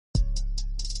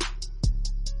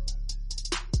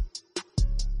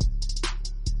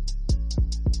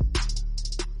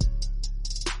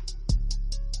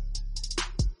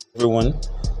Everyone,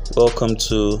 welcome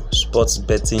to Sports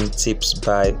Betting Tips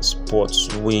by Sports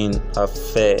Win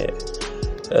Affair.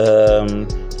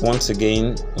 Once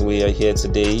again, we are here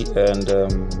today, and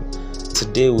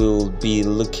today we'll be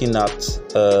looking at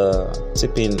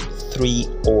tipping 3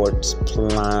 odds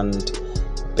planned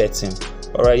betting.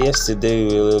 Alright, yesterday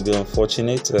we were a little bit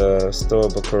unfortunate. Steaua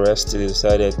Bucharest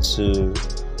decided to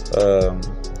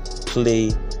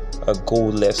play a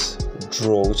goalless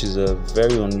draw, which is a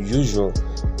very unusual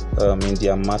in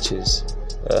their matches.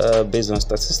 Based on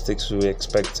statistics, we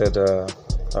expected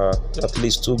at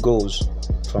least 2 goals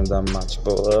from that match,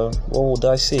 but what would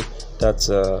I say? That's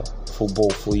football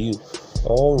for you.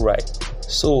 Alright,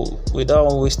 so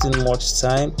without wasting much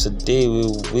time, today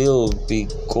we'll be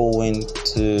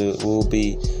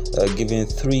giving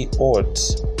 3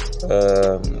 odds.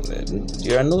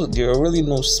 There are really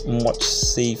no much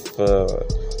safe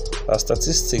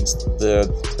statistics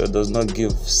that does not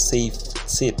give safe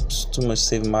tips, too much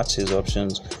safe matches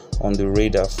options on the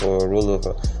radar for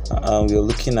rollover. We are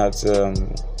looking at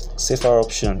safer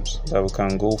options that we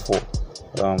can go for,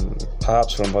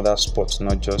 perhaps from other sports,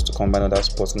 not just to combine other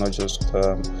sports, not just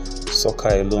soccer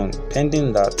alone.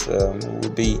 Pending that,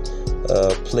 we'll be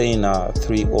playing our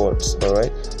 3 odds. All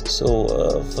right, so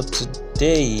for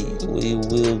today we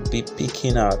will be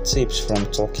picking our tips from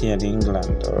Turkey and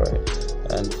England. All right.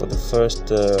 And for the first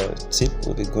tip,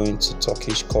 we'll be going to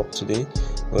Turkish Cup today,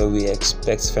 where we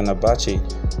expect Fenerbahce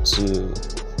to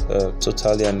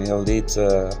totally annihilate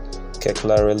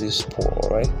Keklarelispor.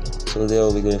 Alright, so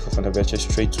they'll be going for Fenerbahce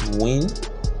straight win.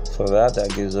 For that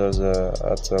gives us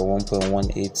at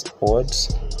 1.18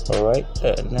 odds. Alright,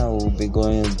 now we'll be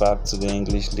going back to the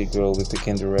English League, where we'll be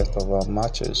picking the rest of our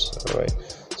matches. Alright,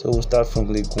 so we'll start from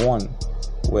League One,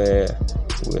 where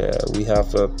we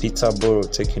have Peterborough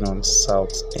taking on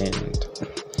Southend.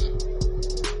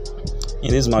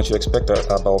 In this match, you expect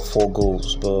about 4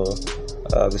 goals, but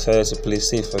I decided to play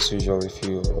safe as usual. If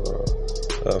you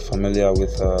are familiar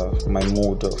with my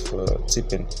mode of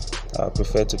tipping, I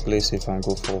prefer to play safe and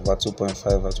go for over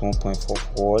 2.5 at 1.4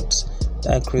 odds.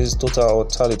 That increases total odd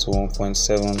tally to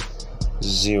 1.70.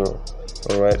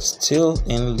 Alright, still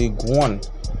in League One,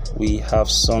 we have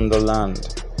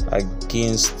Sunderland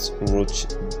against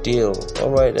Rochdale.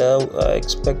 Alright, I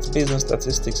expect, based on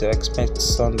statistics, I expect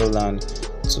Sunderland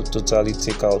to totally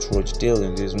take out Rochdale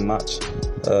in this match,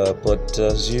 but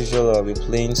as usual, I'll be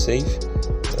playing safe.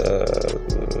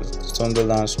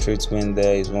 Sunderland straight win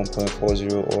there is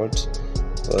 1.40 odds,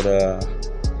 but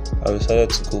I decided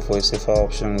to go for a safer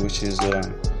option, which is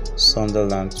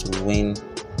Sunderland to win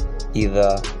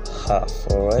either half.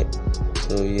 Alright,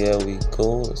 so here we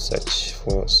go. Search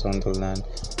for Sunderland.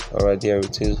 Alright, there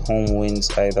it is. Home wins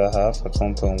either half at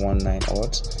 1.19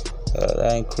 odds.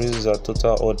 That increases our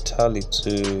total odd tally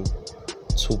to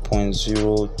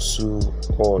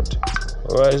 2.02 odd.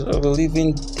 Alright, so we're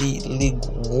leaving the League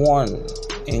One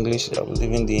English. We're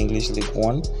leaving the English League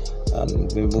One,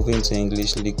 and we're moving to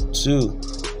English League 2,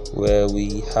 where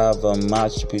we have a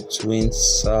match between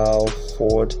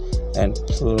Salford and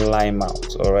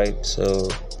Plymouth. Alright, so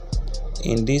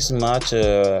in this match,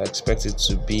 I expect it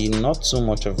to be not too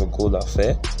much of a goal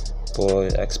affair, but I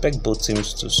expect both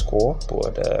teams to score,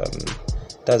 but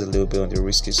that's a little bit on the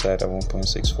risky side at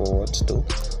 1.64 odds though.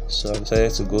 So I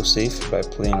decided to go safe by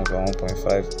playing over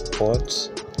 1.5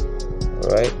 odds.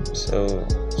 Alright, so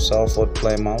Salford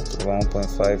Plymouth over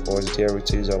 1.5 odds, there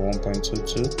it is at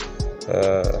 1.22.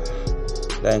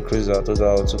 That increases our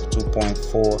total to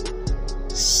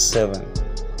 2.47.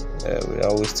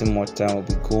 Without wasting much time, we'll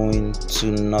be going to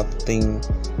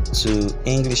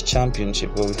English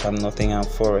Championship, where we have Nottingham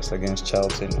Forest against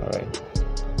Charlton. Alright,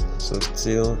 so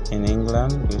still in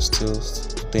England, we're still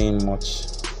staying much.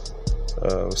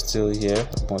 We're still here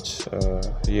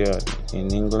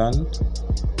in England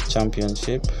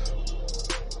Championship.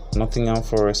 Nottingham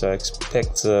Forest, I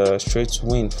expect a straight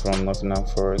win from Nottingham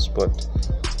Forest, but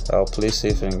I'll play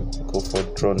safe and go for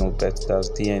draw no bet.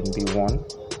 That's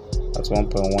DNB1 at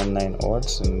 1.19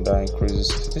 odds, and that increases.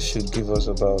 This should give us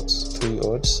about 3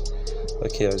 odds.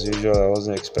 Okay, as usual, I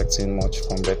wasn't expecting much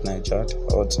from BET9JA.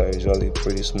 The odds are usually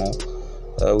pretty small.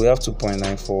 We have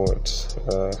 2.94 odds.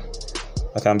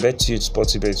 I can bet you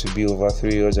Sportybet to be over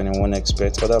 3 odds, and in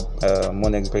 1xBet, other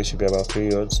 1xBet should be about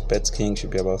 3 odds. BET9JA should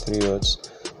be about 3 odds.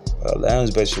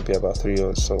 LionsBet should be about 3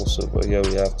 odds also, but here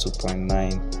we have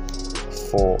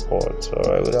 2.94 odds.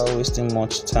 Alright, without wasting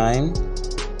much time,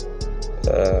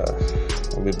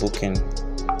 we'll be booking.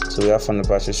 So we have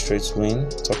Fenerbahce straight win,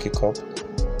 Turkey Cup.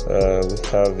 We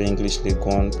have English League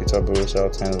One, Peterborough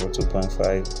Southend over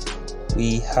 2.5.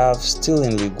 We have still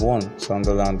in League One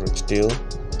Sunderland Rochdale,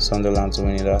 Sunderland to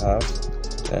win either half.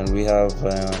 And we have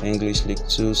English League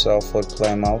 2, Salford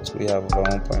Plymouth, we have over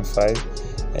 1.5.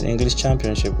 And English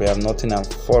Championship, we have Nottingham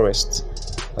Forest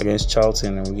against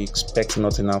Charlton, and we expect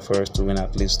Nottingham Forest to win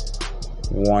at least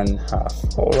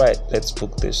 1/2. Alright, let's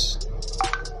book this.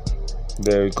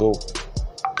 There we go.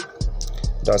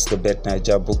 That's the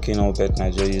BET9JA booking. All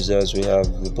BET9JA users, we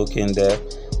have the booking there,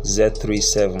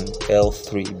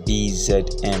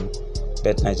 Z37L3BZM.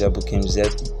 BET9JA booking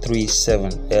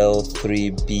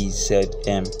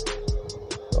Z37L3BZM.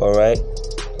 Alright,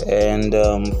 and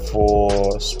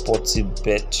for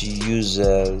Sportybet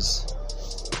users,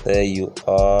 there you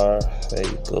are. There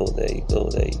you go.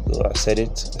 I said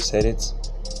it.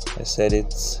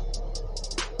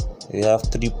 We have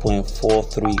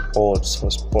 3.43 odds for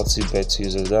Sportybet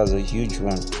users. That's a huge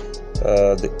one.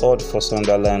 The odd for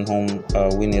Sunderland home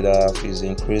winning half is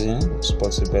increasing.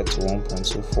 Sportybet to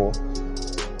 1.24,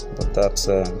 but that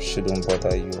shouldn't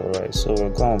bother you. Alright, so we're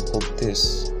going to book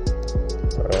this.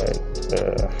 Alright,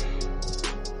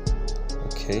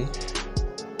 okay.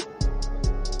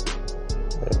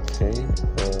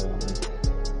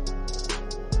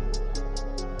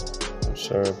 I'm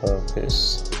sorry about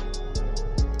this.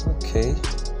 Okay.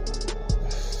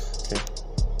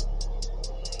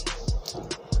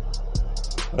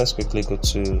 Let's quickly go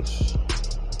to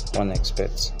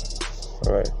 1xBet.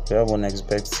 Alright, we have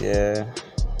 1xBet here,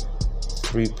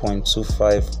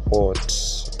 3.25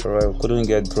 odds. Alright, we couldn't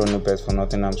get draw no bet for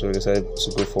Nottingham, so we decided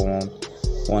to go for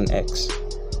 1x.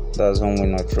 That's home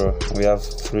win or draw. We have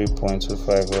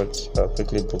 3.25 odds. I'll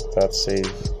quickly book that,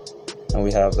 save, and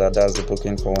we have that. That's the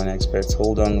booking for 1xBet.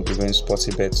 Hold on, we'll be going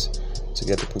Sportybet to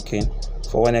get the booking.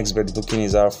 For 1xBet, the booking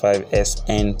is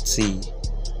R5SNT.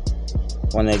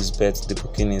 1xBet, the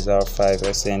booking is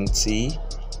R5SNT.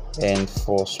 And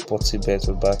for Sportybet,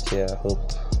 we're back here. I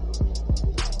hope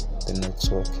the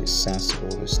network is sensible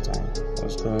this time.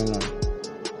 What's going on?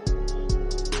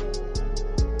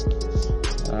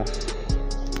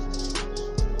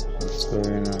 What's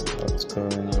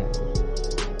going on?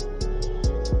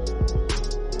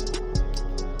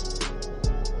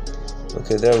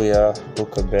 Okay, there we are.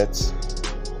 Book a bet.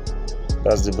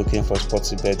 That's the booking for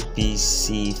Sportybet,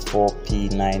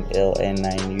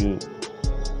 BC4P9LN9U.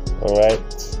 Alright,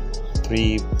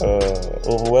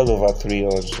 well over 3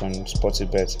 odds on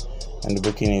Sportybet, and the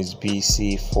booking is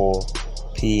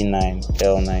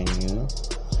BC4P9L9U.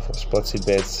 For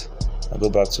Sportybet, I go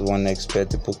back to 1xBet.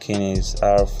 The booking is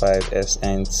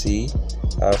R5SNT,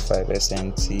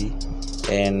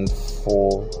 and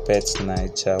for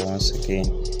BET9JA, once again,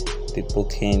 the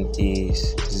booking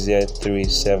is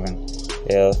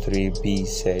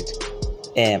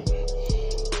Z37L3BZM.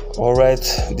 Alright,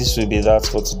 this will be that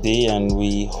for today, and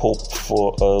we hope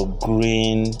for a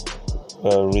green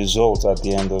result at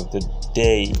the end of the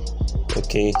day.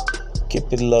 Okay,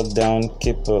 keep it locked down,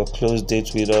 keep a close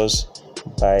date with us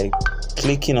by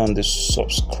clicking on the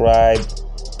subscribe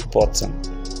button.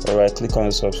 Alright, click on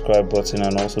the subscribe button,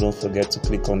 and also don't forget to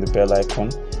click on the bell icon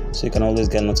so you can always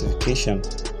get notification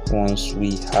once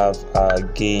we have our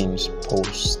games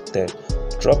posted.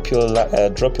 Drop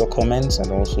your comments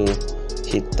and also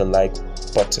hit the like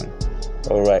button.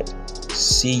 Alright,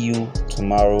 see you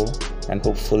tomorrow, and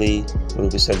hopefully we'll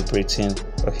be celebrating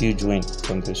a huge win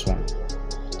from this one.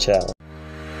 Ciao.